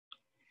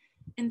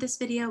In this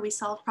video, we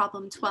solve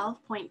problem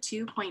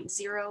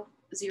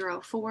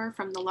 12.2.004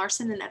 from the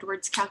Larson and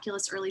Edwards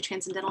Calculus Early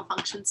Transcendental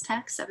Functions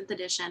text, 7th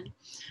edition.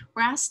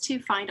 We're asked to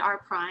find r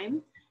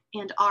prime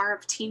and r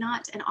of t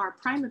naught and r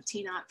prime of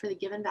t naught for the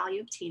given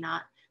value of t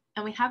naught,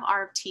 and we have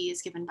r of t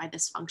is given by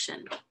this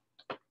function.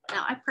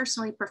 Now, I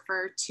personally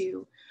prefer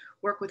to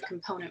work with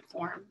component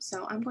form,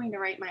 so I'm going to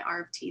write my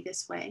r of t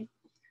this way.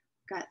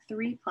 I've got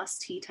 3 plus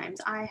t times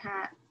I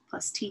hat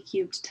plus t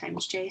cubed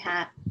times j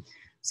hat.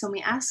 So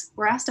when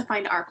we're asked to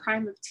find r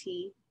prime of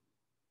t,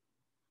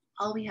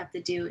 all we have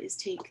to do is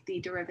take the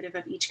derivative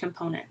of each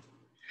component.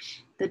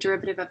 The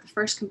derivative of the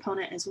first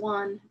component is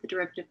 1, the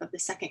derivative of the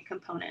second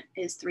component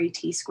is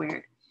 3t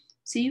squared.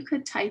 So you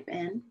could type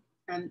in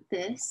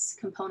this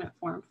component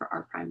form for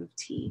r prime of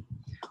t,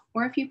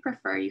 or if you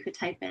prefer, you could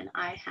type in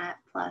I hat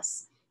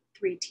plus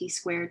 3t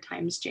squared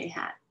times j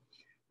hat.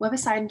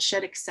 WebAssign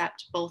should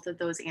accept both of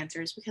those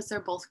answers because they're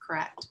both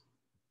correct.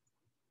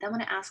 Then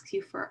when it asks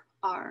you for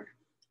r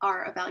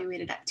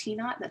evaluated at t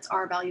naught, that's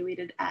r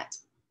evaluated at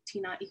t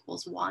naught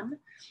equals 1.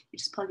 You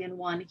just plug in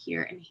 1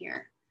 here and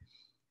here.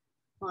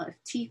 Well,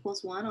 if t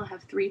equals 1, I'll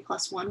have 3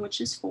 plus 1, which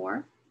is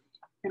 4,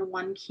 and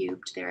 1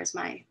 cubed, there is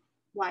my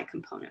y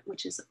component,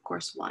 which is of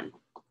course 1.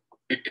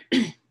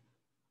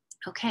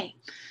 Okay,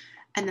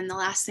 and then the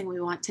last thing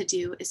we want to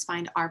do is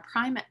find r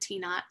prime at t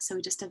naught, so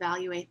we just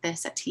evaluate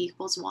this at t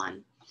equals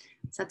 1.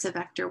 So that's a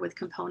vector with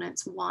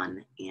components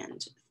 1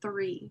 and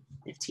 3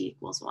 if t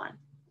equals 1.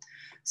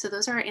 So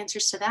those are our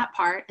answers to that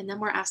part. And then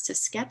we're asked to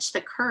sketch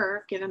the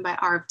curve given by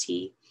r of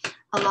t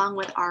along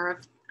with r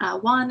of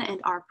 1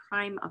 and r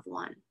prime of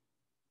 1.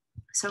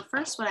 So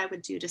first what I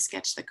would do to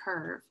sketch the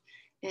curve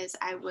is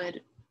I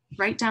would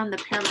write down the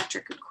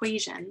parametric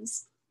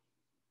equations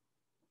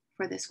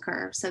for this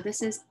curve. So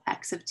this is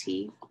x of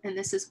t and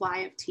this is y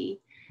of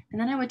t.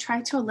 And then I would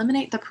try to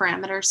eliminate the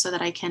parameters so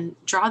that I can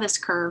draw this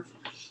curve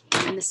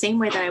in the same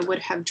way that I would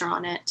have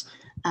drawn it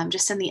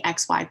just in the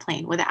xy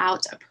plane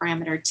without a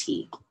parameter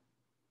t.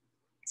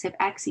 So if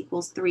x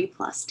equals 3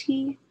 plus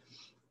t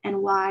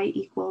and y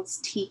equals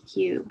t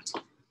cubed.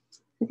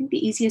 I think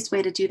the easiest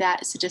way to do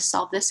that is to just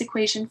solve this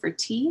equation for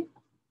t.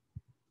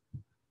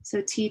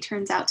 So t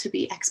turns out to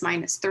be x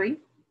minus 3.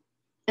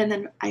 And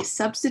then I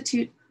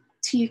substitute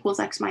t equals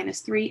x minus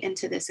 3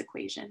 into this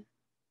equation.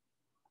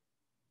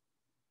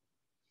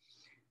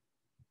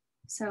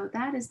 So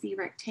that is the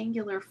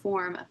rectangular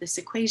form of this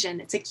equation.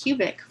 It's a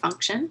cubic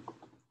function.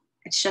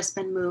 It's just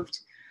been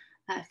moved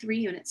 3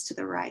 units to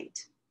the right.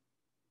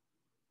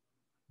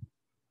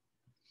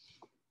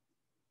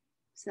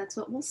 So that's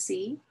what we'll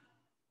see.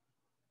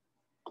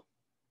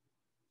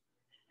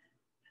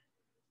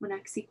 When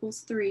x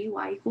equals 3,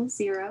 y equals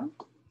 0.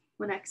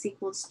 When x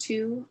equals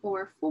 2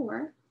 or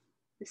 4,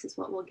 this is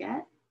what we'll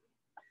get.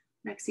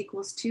 When x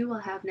equals 2, we'll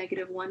have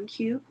negative 1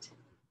 cubed.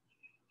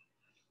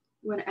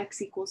 When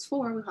x equals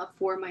 4, we'll have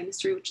 4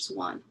 minus 3, which is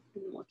 1, and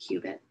then we'll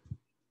cube it.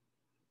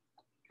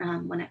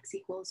 When x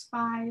equals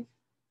 5,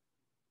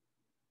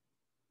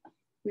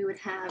 we would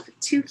have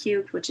 2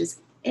 cubed, which is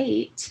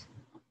 8.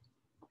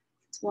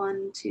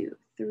 1, 2,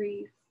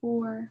 3,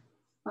 4,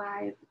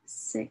 5,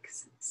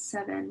 6,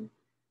 7,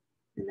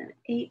 and then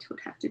 8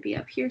 would have to be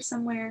up here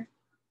somewhere.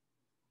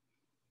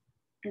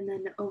 And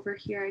then over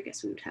here, I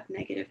guess we would have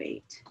negative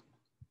 8.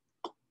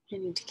 I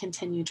need to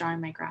continue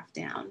drawing my graph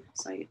down.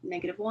 So I get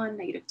negative 1,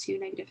 negative 2,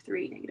 negative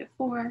 3, negative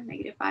 4,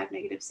 negative 5,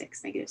 negative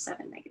 6, negative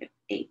 7, negative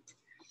 8.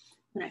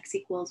 When x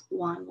equals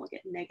 1, we'll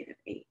get negative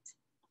 8.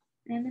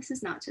 And this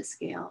is not to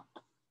scale.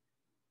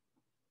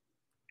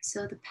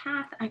 So the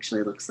path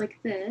actually looks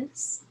like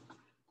this,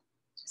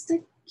 just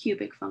a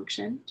cubic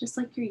function, just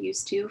like you're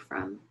used to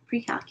from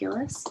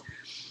pre-calculus,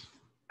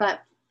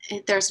 but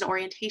there's an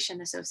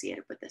orientation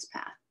associated with this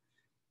path.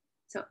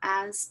 So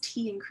as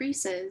t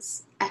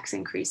increases, x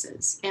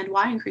increases, and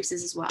y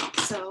increases as well.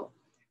 So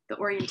the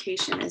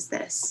orientation is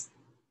this.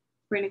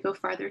 We're going to go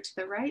farther to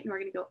the right, and we're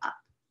going to go up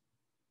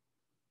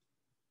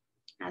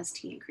as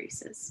t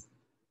increases.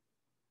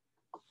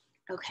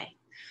 Okay,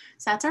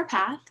 so that's our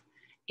path.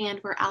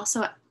 And we're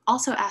also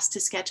asked to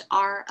sketch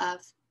r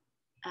of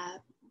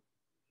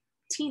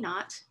t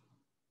naught.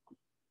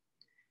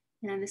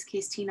 And in this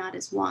case, t naught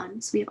is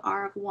 1. So we have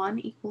r of 1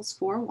 equals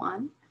 4,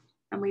 1.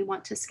 And we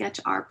want to sketch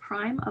r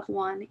prime of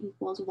 1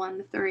 equals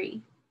 1,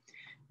 3.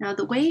 Now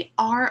the way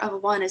r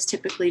of 1 is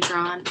typically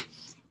drawn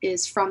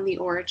is from the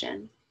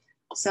origin.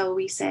 So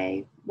we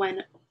say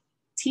when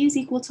t is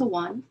equal to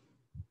 1,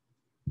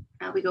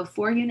 we go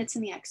 4 units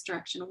in the x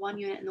direction, 1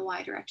 unit in the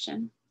y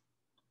direction.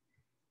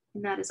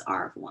 And that is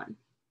r of 1.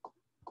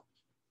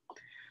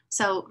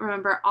 So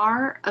remember,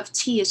 r of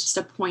t is just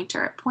a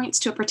pointer. It points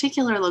to a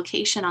particular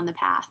location on the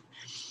path.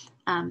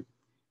 And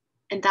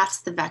that's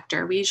the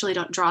vector. We usually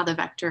don't draw the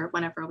vector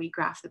whenever we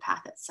graph the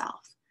path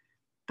itself.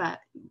 But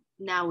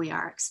now we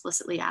are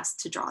explicitly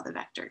asked to draw the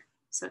vector.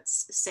 So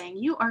it's saying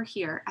you are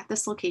here at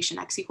this location,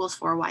 x equals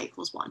 4, y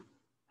equals 1.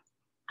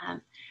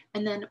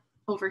 And then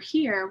over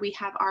here, we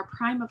have r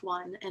prime of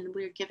 1, and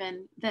we're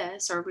given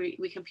this, or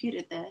we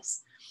computed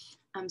this.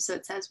 So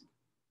it says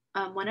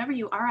whenever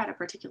you are at a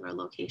particular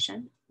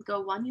location,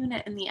 go 1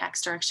 unit in the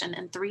x direction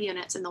and 3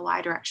 units in the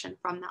y direction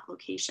from that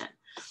location.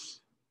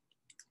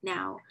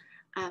 Now,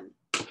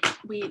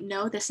 we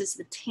know this is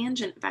the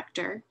tangent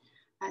vector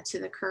to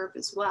the curve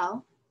as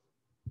well.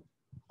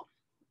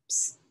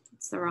 Oops,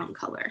 it's the wrong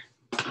color.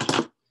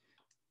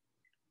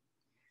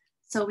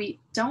 So we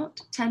don't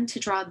tend to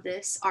draw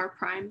this r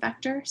prime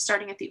vector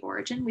starting at the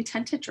origin. We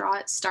tend to draw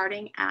it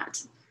starting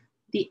at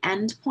the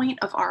end point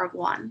of r of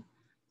 1.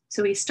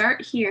 So we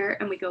start here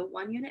and we go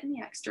 1 unit in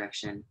the x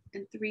direction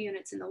and 3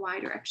 units in the y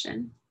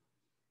direction.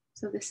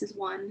 So this is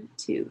 1,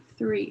 2,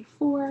 3,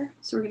 4.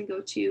 So we're going to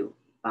go to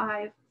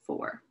 5,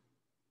 4.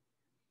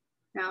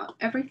 Now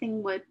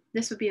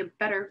this would be a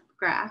better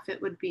graph. It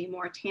would be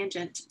more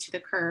tangent to the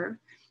curve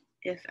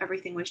if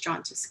everything was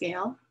drawn to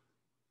scale.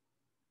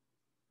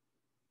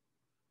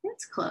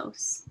 It's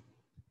close.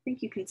 I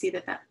think you can see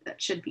that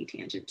that should be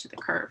tangent to the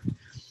curve.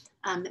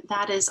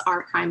 That is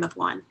r prime of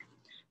 1.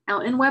 Now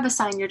in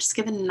WebAssign, you're just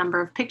given a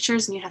number of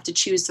pictures and you have to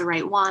choose the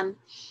right one.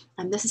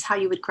 And this is how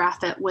you would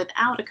graph it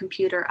without a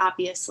computer,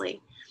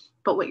 obviously.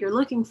 But what you're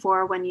looking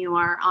for when you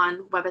are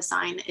on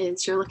WebAssign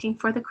is you're looking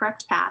for the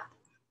correct path.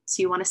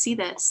 So you want to see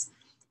this,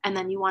 and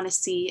then you want to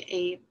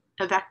see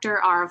a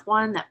vector r of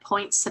 1 that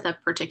points to the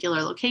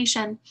particular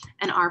location,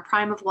 and r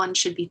prime of 1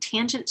 should be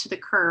tangent to the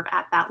curve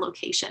at that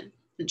location.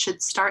 It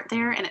should start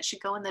there and it should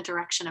go in the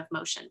direction of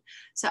motion.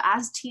 So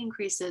as t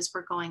increases,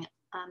 we're going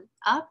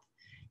up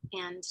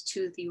and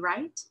to the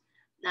right.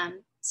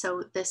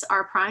 So this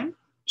r prime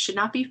should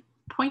not be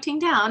pointing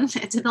down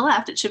and to the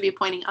left, it should be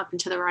pointing up and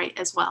to the right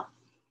as well.